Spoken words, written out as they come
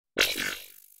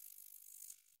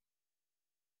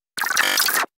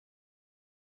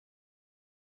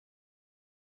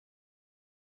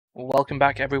Welcome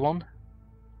back, everyone,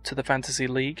 to the Fantasy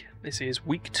League. This is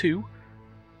week 2.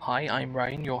 Hi, I'm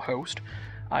Ryan, your host.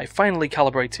 I finally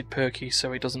calibrated Perky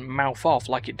so it doesn't mouth off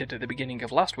like it did at the beginning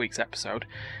of last week's episode,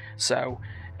 so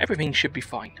everything should be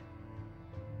fine.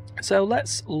 So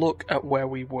let's look at where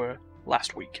we were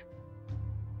last week.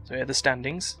 So here are the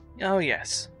standings. Oh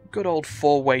yes, good old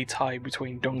four-way tie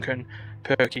between Duncan,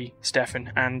 Perky,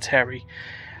 Stefan and Terry,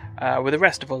 with the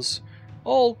rest of us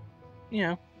all,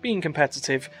 being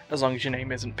competitive as long as your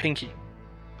name isn't Pinky.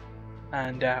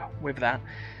 And with that,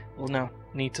 we'll now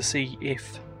need to see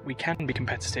if we can be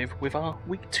competitive with our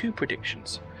week 2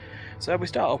 predictions. So we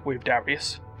start off with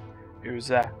Darius,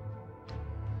 who's a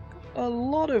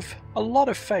lot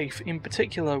of faith, in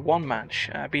particular one match,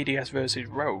 BDS versus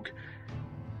Rogue.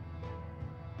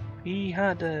 He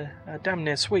had a damn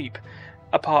near sweep,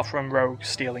 apart from Rogue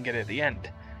stealing it at the end.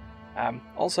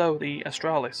 Also the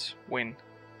Astralis win.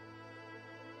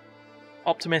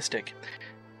 Optimistic.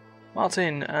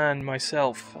 Martin and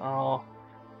myself are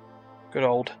good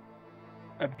old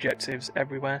objectives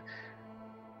everywhere.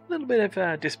 A little bit of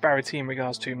a disparity in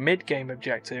regards to mid-game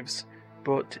objectives,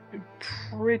 but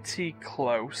pretty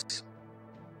close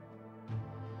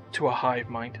to a hive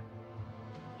mind.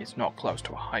 It's not close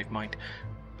to a hive mind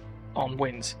on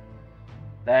wins.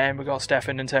 Then we got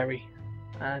Stefan and Terry.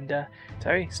 And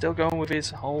Terry still going with his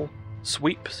whole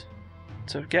sweeps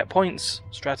to get points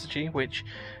strategy, which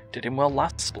did him well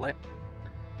last split.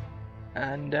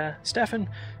 And Stefan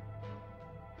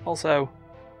also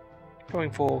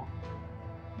going for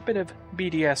a bit of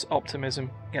BDS optimism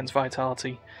against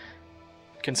Vitality,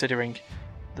 considering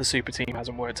the super team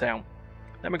hasn't worked out.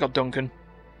 Then we got Duncan.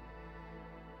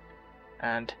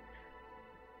 And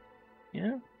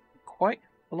quite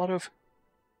a lot of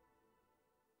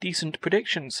decent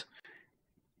predictions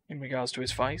in regards to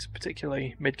his fights,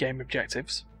 particularly mid-game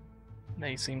objectives.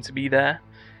 They seem to be there.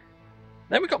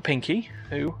 Then we got Pinky,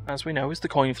 who, as we know, is the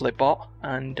coin flip bot,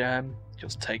 and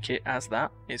just take it as that.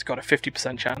 It's got a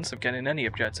 50% chance of getting any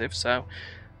objective, so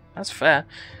that's fair.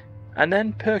 And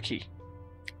then Perky,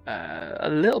 a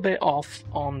little bit off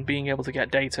on being able to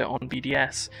get data on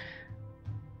BDS,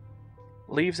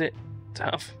 leaves it to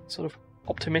have sort of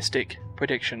optimistic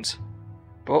predictions,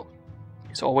 but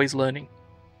it's always learning.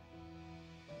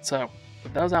 So,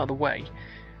 with those out of the way,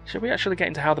 shall we actually get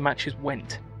into how the matches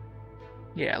went?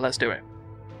 Yeah, let's do it.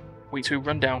 Week 2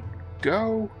 rundown.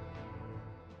 Go!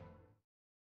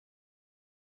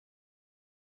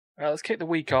 Let's kick the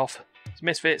week off. It's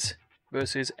Misfits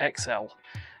versus XL.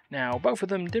 Now, both of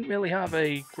them didn't really have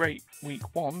a great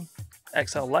week 1,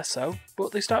 XL less so,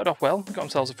 but they started off well, got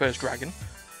themselves a first dragon,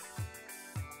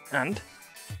 and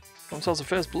got themselves a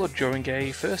first blood during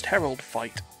a first herald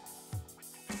fight,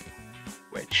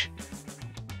 which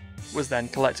was then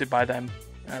collected by them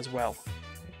as well.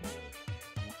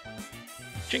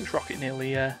 Jinx Rocket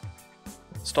nearly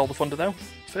stole the thunder though.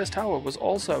 First tower was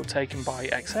also taken by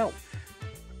XL.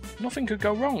 Nothing could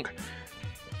go wrong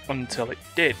until it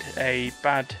did. A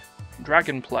bad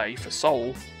dragon play for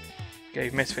Soul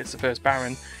gave Misfits the first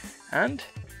Baron and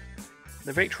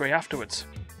the victory afterwards.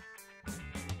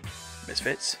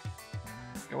 Misfits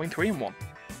going 3-1.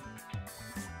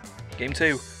 Game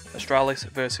 2. Astralis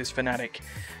versus Fnatic,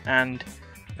 and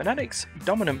Fnatic's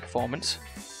dominant performance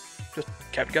just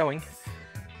kept going,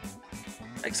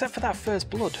 except for that first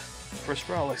blood for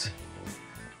Astralis.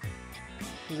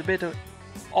 It was a bit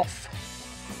off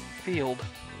field.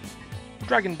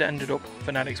 Dragon ended up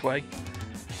Fnatic's way,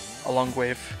 along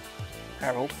with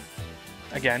Herald.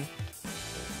 Again,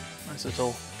 nice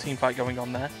little team fight going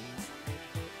on there.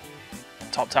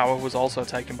 Top tower was also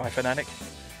taken by Fnatic,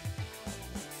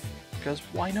 because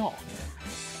why not?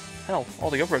 Hell,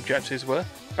 all the other objectives were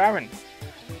Baron.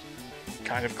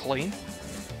 Kind of clean.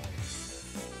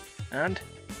 And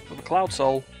with a Cloud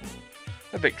Soul,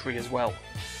 a victory as well.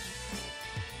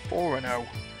 4-0.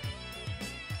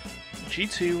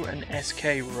 G2 and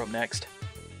SK were up next.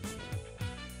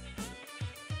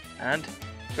 And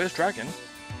first dragon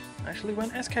actually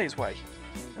went SK's way.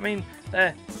 I mean,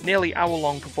 their nearly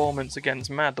hour-long performance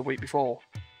against Mad the week before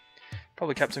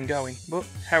probably kept him going, but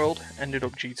Herald ended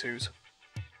up G2's.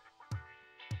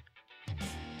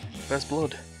 First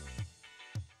Blood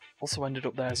also ended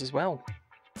up theirs as well.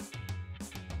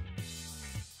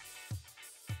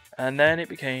 And then it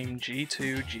became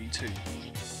G2, G2.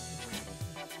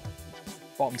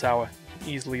 Bottom tower,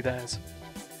 easily theirs.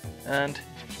 And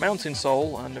Mountain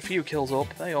Soul and a few kills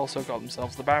up, they also got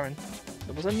themselves the Baron.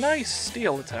 There was a nice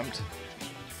steal attempt,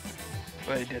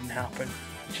 but it didn't happen.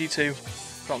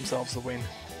 G2 got themselves the win.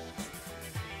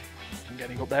 And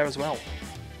getting up there as well.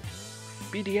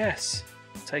 BDS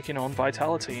taking on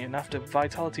Vitality, and after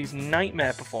Vitality's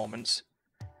nightmare performance,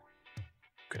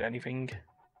 could anything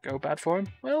go bad for him?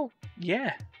 Well,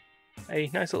 yeah. A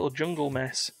nice little jungle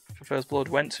mess for First Blood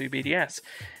went to BDS.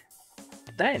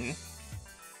 Then,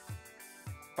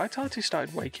 Vitality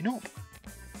started waking up.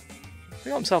 They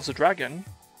got themselves a dragon,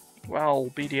 while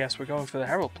BDS were going for the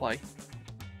Herald play.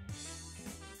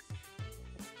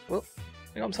 Well,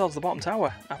 they got themselves the bottom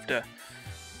tower after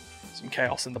some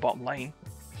chaos in the bottom lane.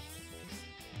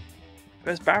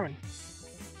 First Baron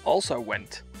also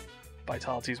went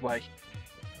Vitality's way.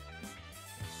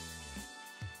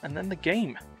 And then the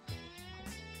game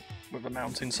with a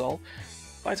Mountain Soul.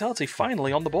 Vitality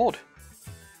finally on the board.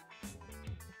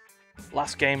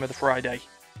 Last game of the Friday.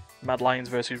 Mad Lions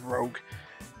versus Rogue.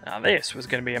 Now this was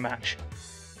going to be a match.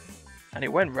 And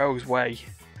it went Rogue's way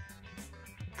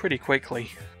pretty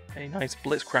quickly. A nice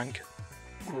Blitzcrank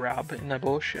grab in the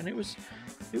bush, and it was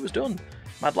done.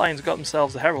 Mad Lions got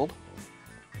themselves the Herald.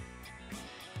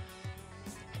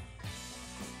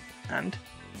 And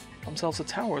got themselves a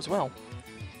tower as well.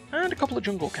 And a couple of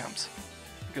jungle camps.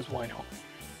 Because why not?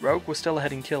 Rogue was still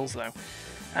ahead in kills though.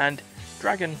 And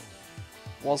Dragon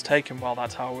was taken while that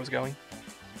tower was going.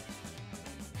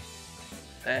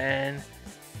 Then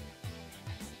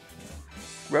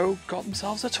Rogue got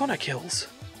themselves a ton of kills.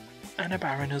 And a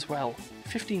Baron as well.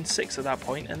 15-6 at that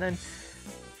point, and then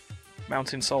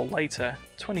Mountain Soul later,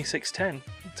 26-10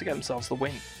 to get themselves the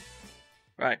win.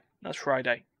 Right, that's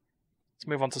Friday. Let's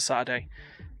move on to Saturday.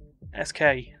 SK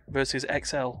versus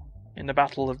XL in the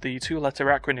battle of the two-letter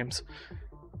acronyms.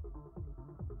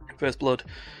 First Blood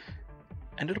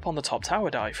ended up on the top tower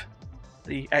dive.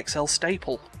 The XL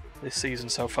staple this season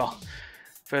so far.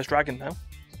 First Dragon, though,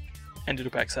 ended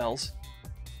up XL's.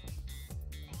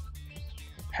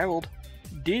 Herald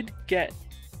did get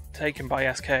taken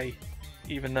by SK,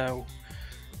 even though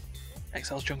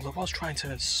XL's jungler was trying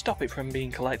to stop it from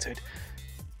being collected.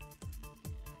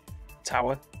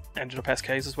 Tower ended up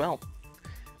SK's as well.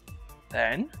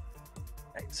 Then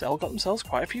XL got themselves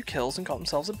quite a few kills and got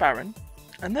themselves a Baron,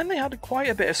 and then they had quite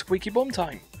a bit of squeaky bum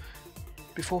time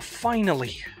before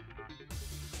finally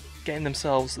getting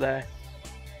themselves their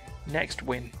next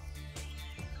win.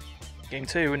 Game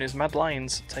 2, and it's Mad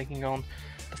Lions taking on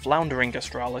the floundering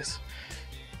Astralis.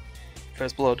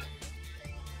 First Blood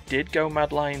did go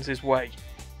Mad Lions' way,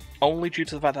 only due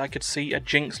to the fact that I could see a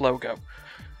Jinx logo.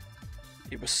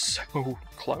 It was so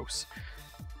close.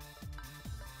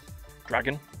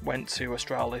 Dragon went to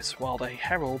Astralis, while the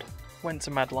Herald went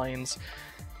to Mad Lions,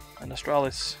 and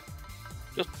Astralis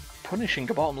just punishing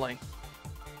the bottom lane.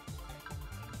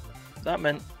 That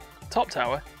meant top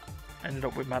tower ended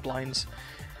up with Mad Lions,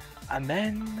 and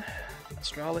then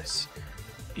Astralis,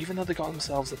 even though they got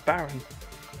themselves a Baron,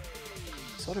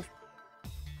 sort of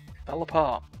fell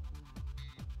apart.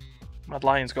 Mad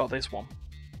Lions got this one.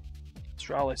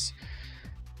 Astralis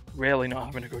really not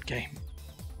having a good game.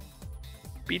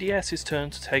 BDS's turn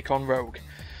to take on Rogue.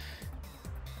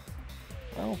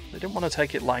 Well, they didn't want to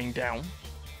take it lying down,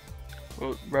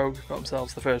 but Rogue got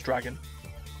themselves the first dragon.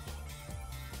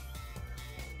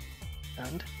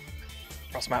 And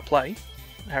cross map play,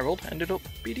 Herald ended up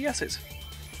BDS's.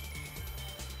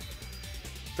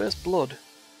 First Blood,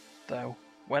 though,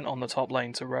 went on the top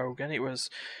lane to Rogue, and it was,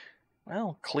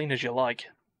 well, clean as you like.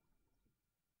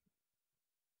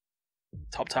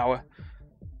 Top tower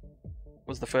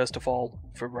was the first to fall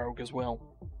for Rogue as well.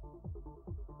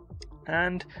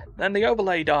 And then the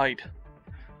overlay died.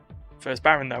 First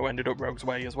Baron, though, ended up Rogue's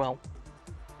way as well,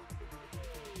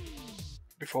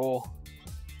 before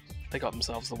they got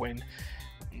themselves the win.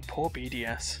 And poor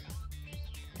BDS,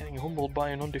 getting humbled by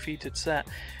an undefeated set.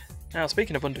 Now,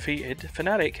 speaking of undefeated,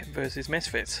 Fnatic versus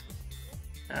Misfits,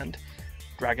 and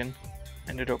Dragon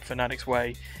ended up Fnatic's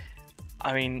way.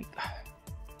 I mean,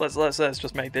 let's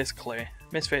just make this clear.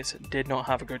 Misfits did not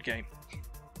have a good game.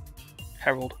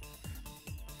 Herald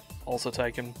also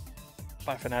taken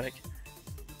by Fnatic.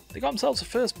 They got themselves a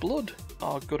First Blood,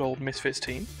 our good old Misfits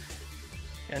team.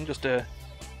 And just a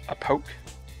poke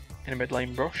in a mid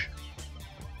lane brush.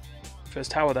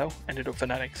 First tower, though, ended up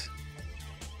Fnatic's,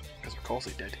 because of course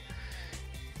it did.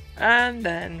 And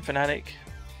then Fnatic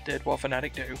did what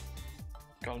Fnatic do.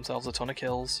 Got themselves a ton of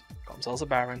kills, got themselves a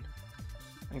Baron,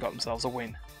 and got themselves a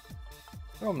win.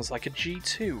 They're almost like a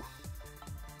G2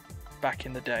 back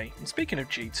in the day. And speaking of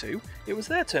G2, it was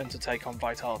their turn to take on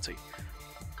Vitality.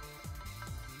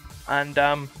 And,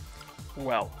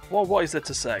 well, what is there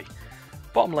to say?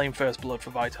 Bottom lane First Blood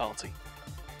for Vitality.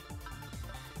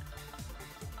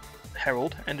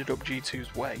 Herald ended up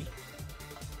G2's way,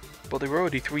 but they were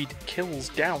already 3 kills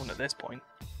down at this point.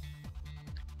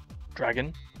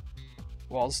 Dragon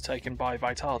was taken by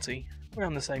Vitality,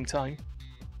 around the same time.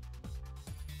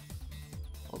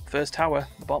 Well, first tower,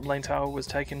 the bottom lane tower, was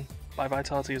taken by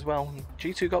Vitality as well. And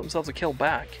G2 got themselves a kill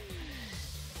back.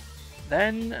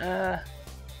 Then,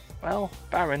 well,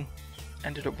 Baron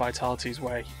ended up Vitality's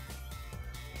way.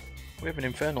 We have an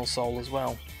Infernal Soul as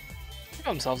well. They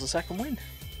got themselves a second win.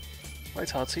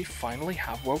 Vitality finally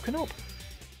have woken up.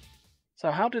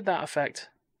 So how did that affect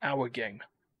our game?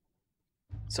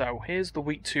 So here's the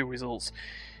week 2 results.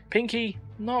 Pinky,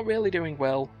 not really doing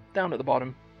well, down at the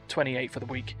bottom, 28 for the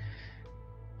week.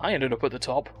 I ended up at the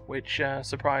top, which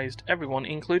surprised everyone,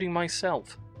 including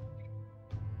myself.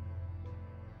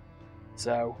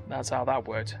 So that's how that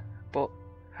worked. But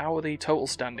how are the total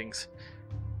standings?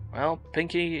 Well,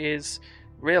 Pinky is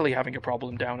really having a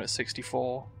problem down at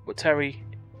 64, but Terry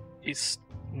is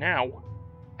now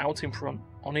out in front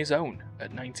on his own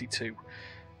at 92.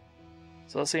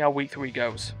 So let's see how week 3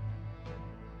 goes.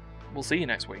 We'll see you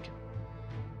next week.